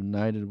be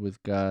united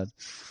with God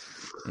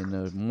in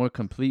a more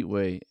complete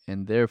way,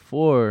 and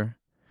therefore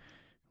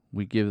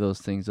we give those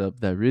things up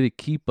that really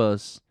keep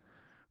us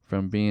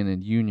from being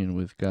in union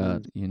with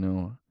God.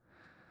 Mm,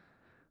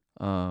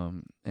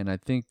 And I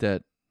think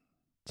that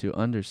to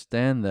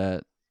understand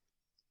that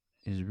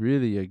is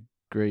really a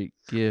great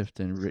gift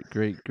and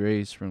great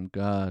grace from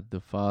God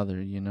the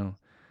Father,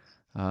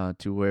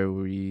 to where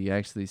we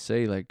actually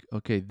say, like,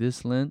 okay,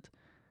 this Lent,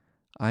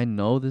 I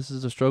know this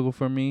is a struggle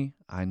for me.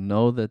 I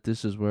know that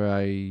this is where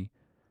I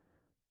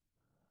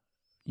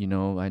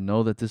I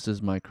know that this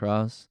is my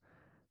cross,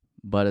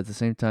 but at the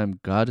same time,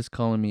 God is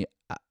calling me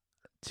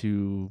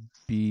to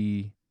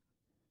be.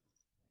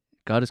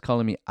 God is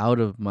calling me out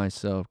of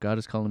myself. God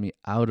is calling me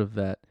out of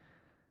that,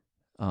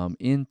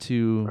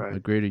 into a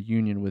Right. greater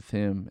union with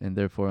Him, and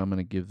therefore I'm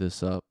gonna give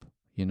this up.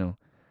 You know,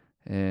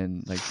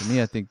 and like to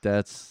me, I think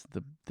that's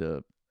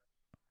the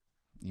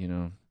you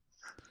know.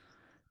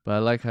 But I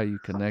like how you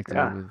connected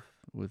Yeah.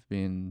 with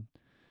being,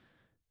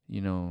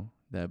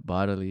 that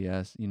bodily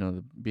as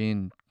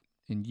being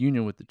in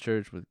union with the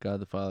church, with God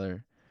the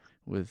Father,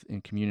 with in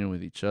communion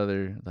with each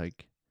other.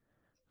 Like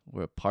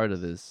we're a part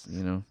of this.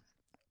 Hmm.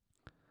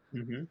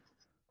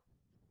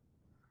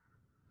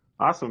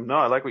 Awesome. No,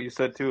 I like what you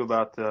said too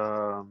about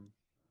um,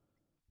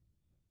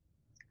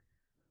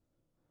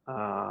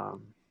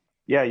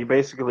 yeah, you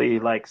basically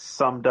like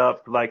summed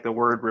up like the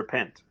word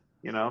repent,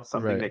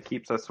 something Right. that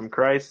keeps us from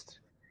Christ,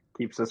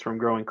 keeps us from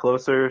growing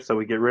closer. So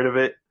we get rid of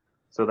it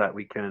so that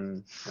we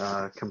can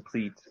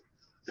complete,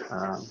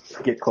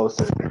 get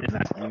closer in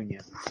that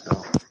union.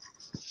 So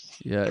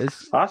Yeah,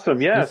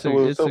 awesome. Yeah. it's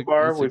a it's So a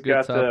far it's a we've good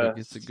got, topic.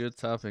 It's a good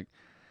topic.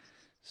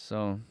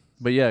 So,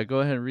 but yeah, go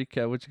ahead and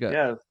recap what you got.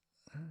 yeah,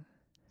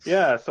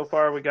 yeah. So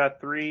far we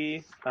got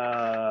three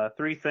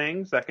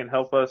things that can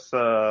help us,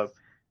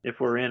 if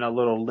we're in a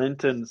little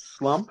Lenten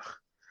slump.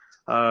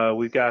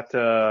 We've got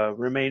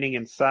remaining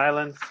in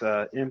silence,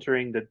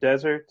 entering the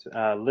desert,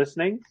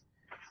 listening.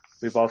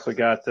 We've also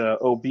got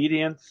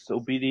obedience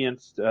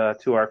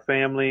to our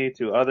family,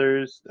 to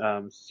others,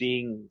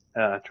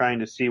 trying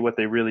to see what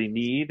they really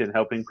need and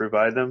helping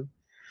provide them.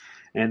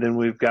 And then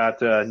we've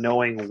got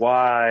knowing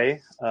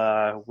why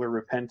we're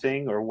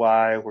repenting or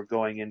why we're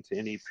going into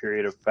any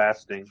period of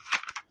fasting.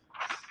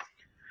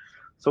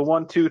 So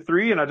 1, 2,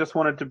 3, and I just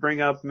wanted to bring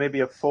up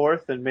maybe a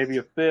fourth and maybe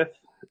a fifth.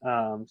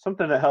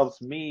 Something that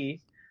helps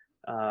me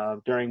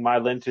during my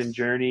Lenten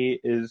journey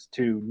is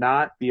to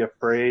not be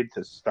afraid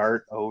to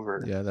start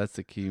over. Yeah, that's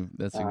the key.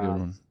 That's a good Um,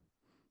 one.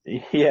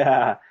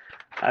 yeah,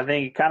 I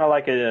think kind of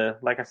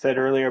like I said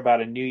earlier about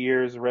a New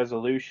Year's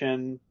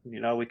resolution.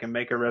 We can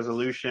make a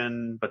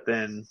resolution, but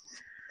then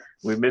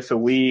we miss a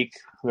week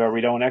where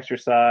we don't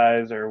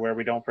exercise or where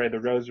we don't pray the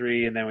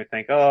rosary, and then we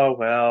think, oh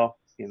well,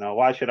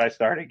 why should I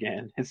start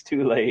again? It's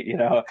too late.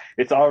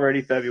 It's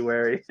already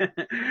February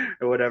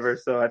or whatever.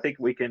 So I think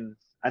we can.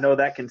 I know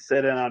that can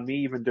set in on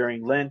me even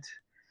during Lent.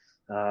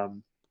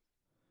 Um,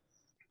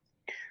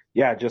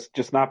 yeah,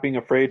 just not being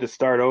afraid to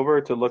start over,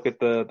 to look at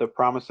the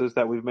promises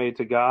that we've made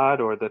to God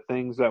or the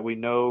things that we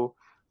know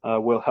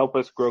will help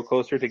us grow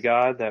closer to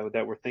God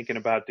that we're thinking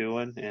about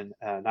doing, and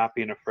not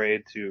being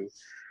afraid to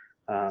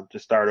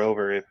start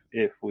over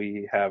if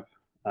we have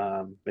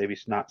maybe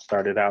not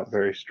started out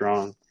very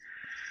strong.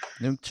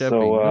 Nunc Chepi,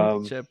 So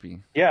Nunc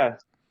Chepi. yeah,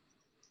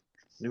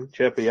 New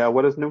Chepi. Yeah,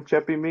 what does New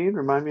Chepi mean?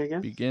 Remind me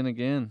again. Begin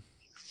again.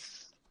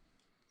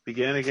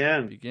 Begin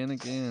again. Begin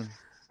again.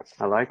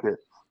 I like it.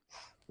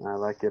 I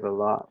like it a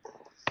lot.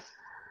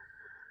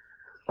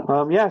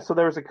 Yeah, so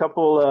there was a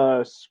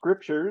couple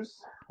scriptures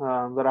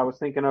that I was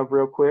thinking of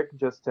real quick,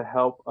 just to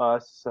help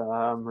us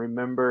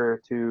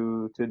remember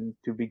to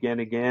begin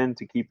again,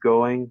 to keep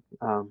going.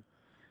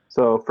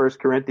 So 1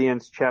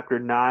 Corinthians chapter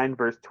 9,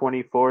 verse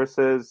 24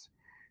 says,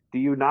 "Do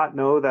you not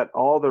know that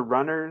all the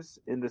runners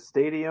in the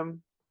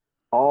stadium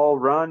all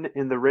run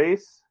in the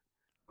race,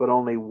 but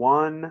only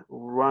one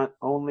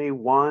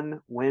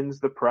wins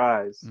the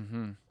prize.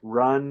 Mm-hmm.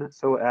 Run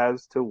so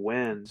as to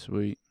win."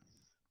 Sweet.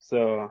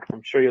 So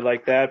I'm sure you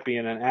like that,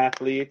 being an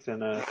athlete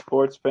and a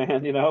sports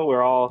fan.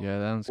 We're all Yeah,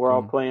 that one's we're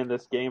all cool. playing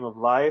this game of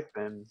life,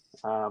 and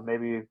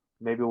maybe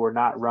we're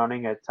not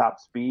running at top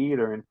speed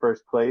or in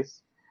first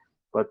place,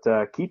 but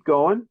keep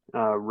going,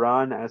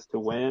 run as to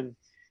win,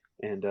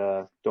 and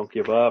don't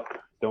give up.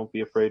 Don't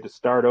be afraid to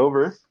start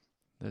over.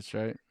 That's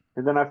right.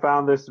 And then I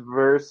found this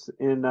verse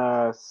in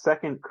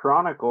Second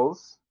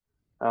Chronicles,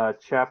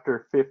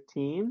 chapter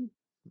 15,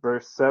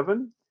 verse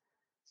 7.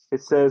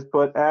 It says,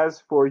 "But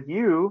as for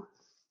you,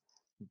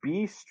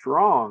 be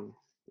strong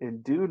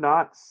and do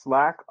not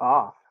slack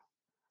off,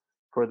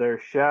 for there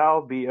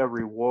shall be a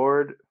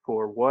reward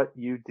for what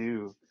you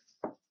do."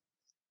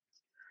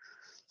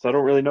 So I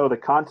don't really know the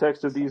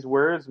context of these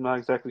words. I'm not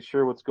exactly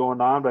sure what's going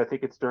on, but I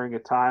think it's during a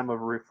time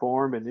of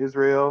reform in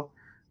Israel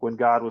when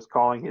God was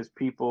calling his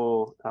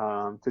people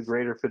to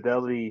greater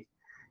fidelity.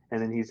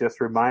 And then he's just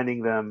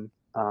reminding them,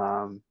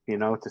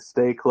 to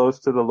stay close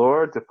to the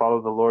Lord, to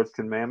follow the Lord's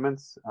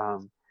commandments.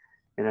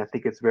 And I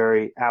think it's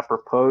very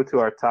apropos to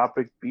our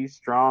topic: be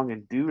strong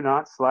and do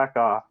not slack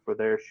off, for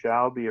there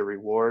shall be a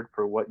reward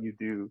for what you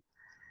do.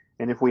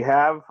 And if we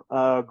have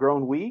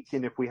grown weak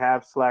and if we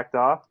have slacked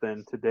off,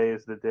 then today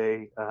is the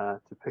day to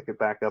pick it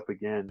back up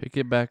again Pick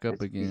it back and up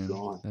to keep again.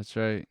 going. That's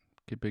right.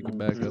 Pick it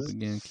back up Mm-hmm.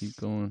 again. Keep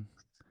going.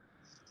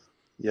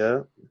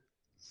 Yeah.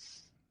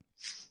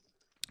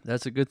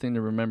 That's a good thing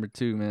to remember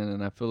too, man.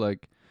 And I feel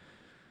like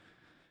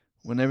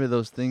whenever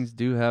those things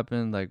do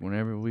happen, like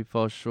whenever we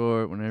fall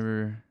short,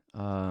 whenever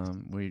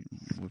we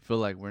feel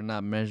like we're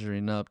not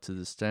measuring up to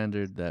the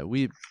standard that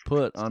we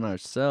put on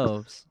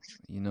ourselves,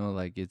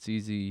 like it's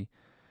easy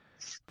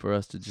for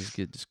us to just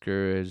get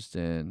discouraged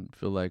and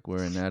feel like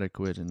we're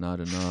inadequate and not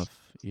enough,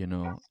 and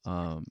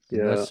that's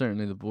Yeah.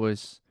 certainly the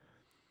voice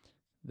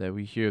that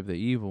we hear of the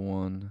evil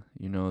one,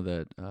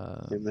 that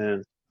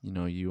Amen.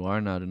 you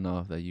are not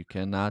enough, that you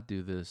cannot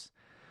do this,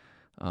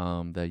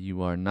 that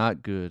you are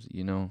not good,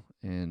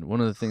 and one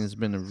of the things that's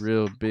been a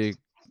real big,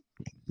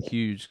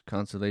 huge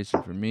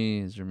consolation for me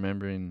is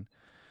remembering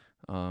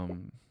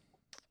um,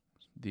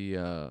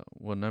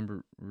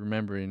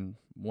 remembering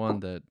one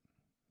that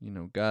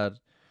God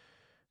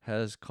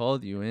has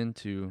called you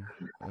into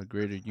a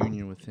greater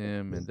union with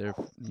Him, and there,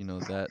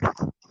 that,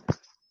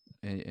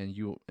 and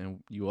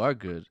you are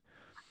good,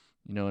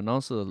 and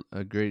also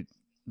a great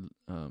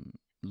um,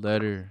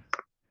 letter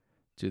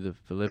to the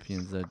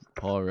Philippians that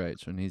Paul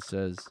writes when he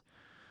says,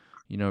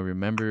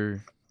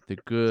 remember the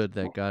good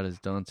that God has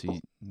done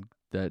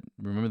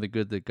remember the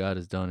good that God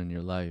has done in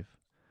your life,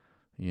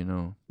 you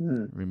know,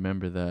 Mm.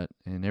 remember that.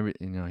 And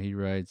he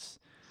writes,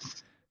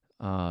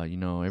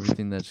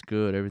 everything that's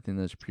good, everything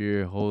that's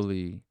pure,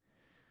 holy,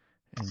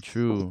 and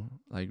true,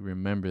 like,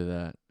 remember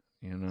that,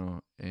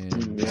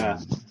 and Yeah.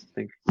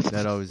 Think.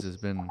 that always has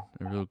been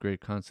a real great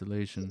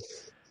consolation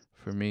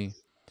for me.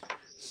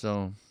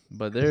 So,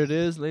 but there it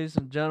is, ladies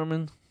and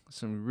gentlemen.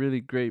 Some really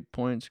great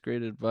points,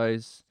 great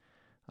advice.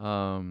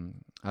 I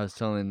was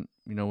telling,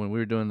 when we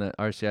were doing the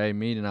RCIA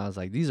meeting, I was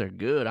like, these are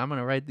good. I'm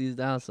gonna write these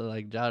down. So,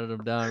 like, jotted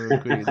them down real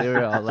quick. They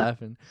were all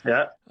laughing.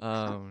 Yeah.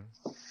 Um,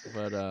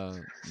 but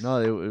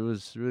no, it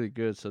was really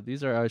good. So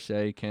these are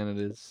RCIA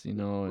candidates,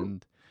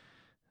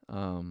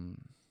 um,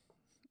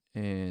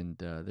 and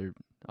they're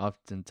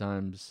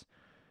oftentimes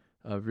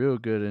a real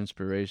good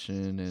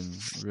inspiration and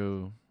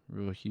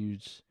real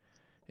huge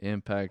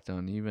impact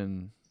on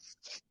even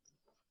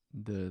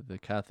the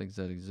Catholics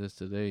that exist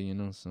today,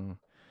 So,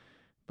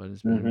 but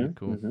it's been really Mhm.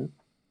 cool. Mhm.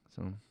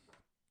 So,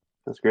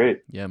 That's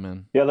great. yeah,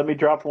 man. Yeah. Let me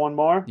drop one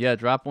more. Yeah,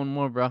 drop one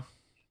more, bro.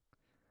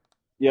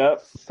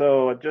 Yep.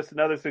 So just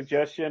another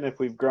suggestion, if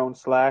we've grown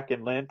slack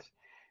in Lent,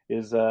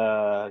 is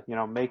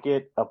make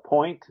it a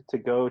point to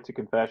go to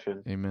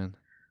confession. Amen.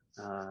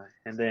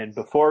 And then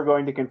before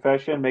going to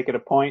confession, make it a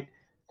point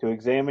to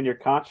examine your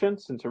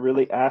conscience and to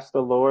really ask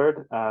the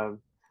Lord,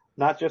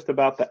 not just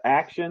about the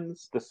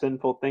actions, the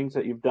sinful things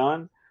that you've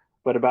done,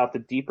 but about the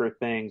deeper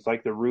things,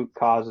 like the root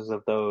causes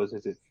of those.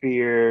 Is it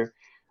fear?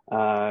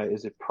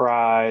 Is it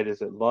pride?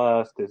 Is it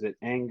lust? Is it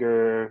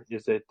anger?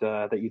 Is it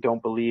that you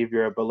don't believe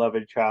you're a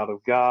beloved child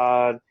of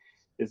God?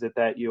 Is it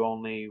that you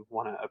only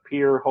want to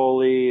appear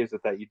holy? Is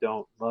it that you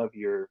don't love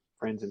your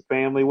friends and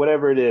family?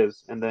 Whatever it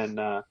is. And then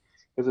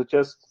because it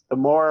just the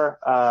more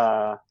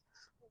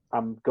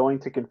I'm going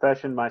to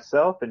confession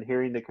myself and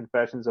hearing the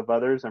confessions of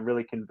others, I'm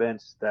really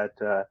convinced that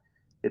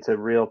it's a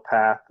real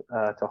path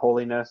to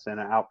holiness and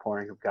an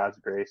outpouring of God's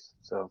grace.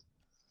 So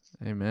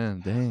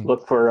Amen. Dang.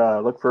 look for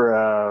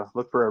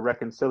a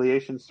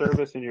reconciliation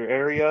service in your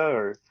area,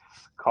 or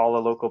call a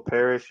local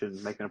parish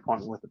and make an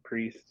appointment with a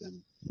priest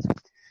and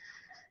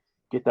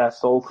get that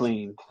soul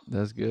cleaned.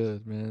 That's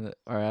good, man.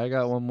 All right, I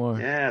got one more.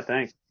 Yeah,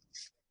 thanks.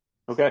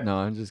 Okay. No,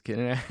 I'm just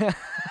kidding.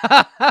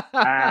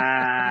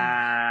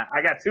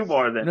 I got two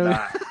more then.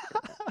 No,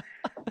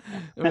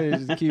 let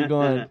me just keep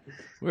going.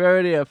 We're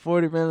already at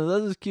 40 minutes.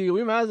 Let's just keep.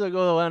 We might as well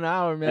go 1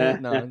 hour,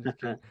 man. No, I'm just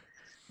kidding.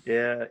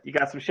 Yeah, you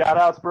got some shout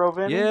outs, bro,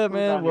 Vinny? Yeah, Who's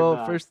man. on your Well,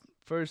 mind?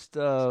 first,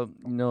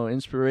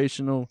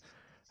 inspirational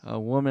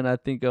woman. I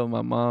think of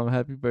my mom.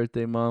 Happy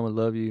birthday, mom. I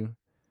love you.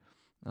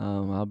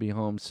 I'll be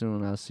home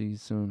soon. I'll see you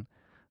soon.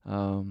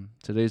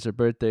 Today's her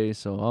birthday,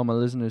 so all my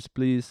listeners,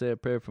 please say a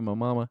prayer for my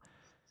mama.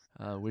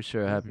 Wish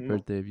her a happy Mm-hmm.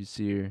 birthday if you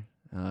see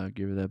her.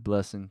 Give her that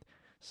blessing.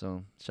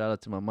 So shout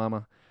out to my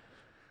mama.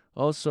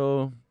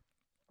 Also,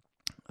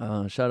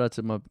 shout out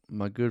to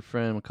my good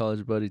friend, my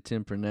college buddy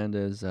Tim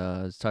Fernandez.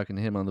 I was talking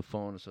to him on the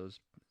phone, so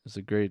it's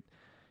a great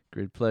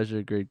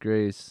pleasure, great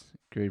grace,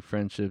 great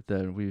friendship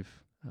that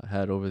we've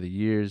had over the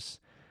years.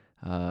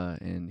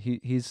 And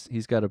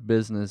he's got a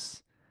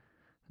business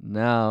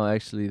now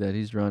actually that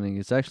he's running.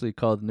 It's actually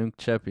called Nunk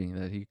Chepi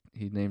that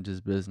he named his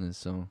business.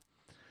 So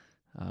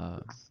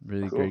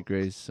really Cool. great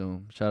grace.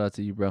 So shout out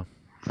to you, bro.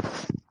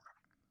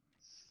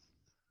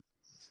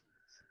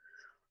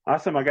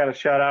 Awesome. I got a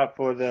shout out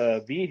for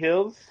the V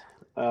Hills,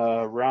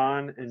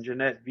 Ron and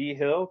Jeanette V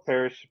Hill,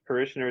 parish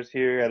parishioners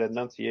here at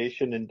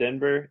Annunciation in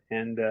Denver.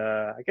 And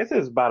I guess it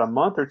was about a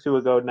month or two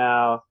ago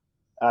now.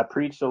 I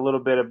preached a little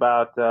bit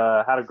about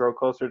how to grow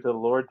closer to the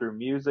Lord through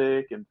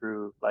music and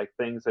through like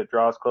things that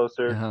draw us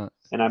closer. Uh-huh.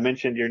 And I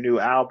mentioned your new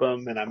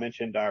album, and I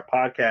mentioned our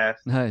podcast.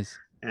 Nice.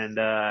 And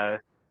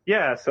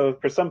yeah, so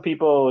for some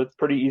people, it's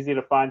pretty easy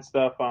to find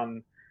stuff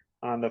on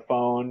the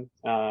phone,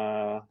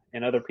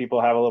 and other people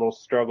have a little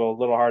struggle, a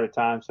little harder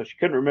time. So she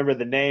couldn't remember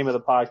the name of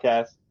the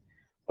podcast,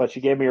 but she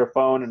gave me her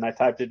phone, and I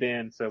typed it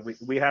in. So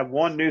we have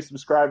one new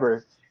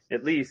subscriber,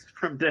 at least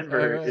from All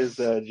Denver, right. is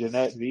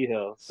Jeanette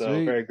Vigil. So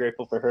Sweet. very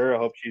grateful for her. I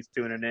hope she's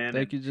tuning in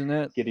Thank and you,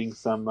 Jeanette. getting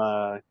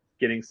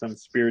some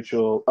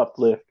spiritual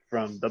uplift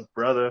from the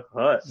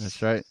Brotherhood.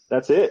 That's right.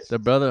 That's it. The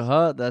Brother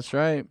Hut. That's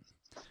right.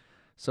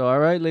 So, all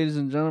right, ladies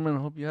and gentlemen, I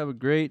hope you have a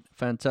great,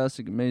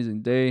 fantastic,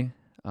 amazing day.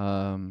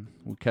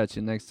 We'll catch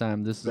you next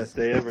time. This Best is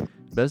day ever.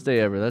 best day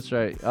ever. That's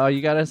right. Oh,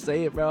 you gotta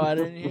say it, bro. I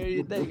didn't hear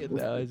you think it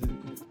though.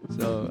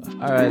 So,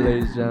 all right,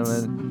 ladies and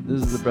gentlemen,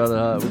 this is the Brother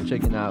Hut. We're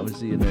checking out. We'll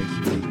see you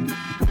next week.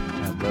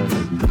 God bless.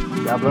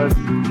 God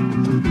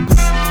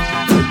bless.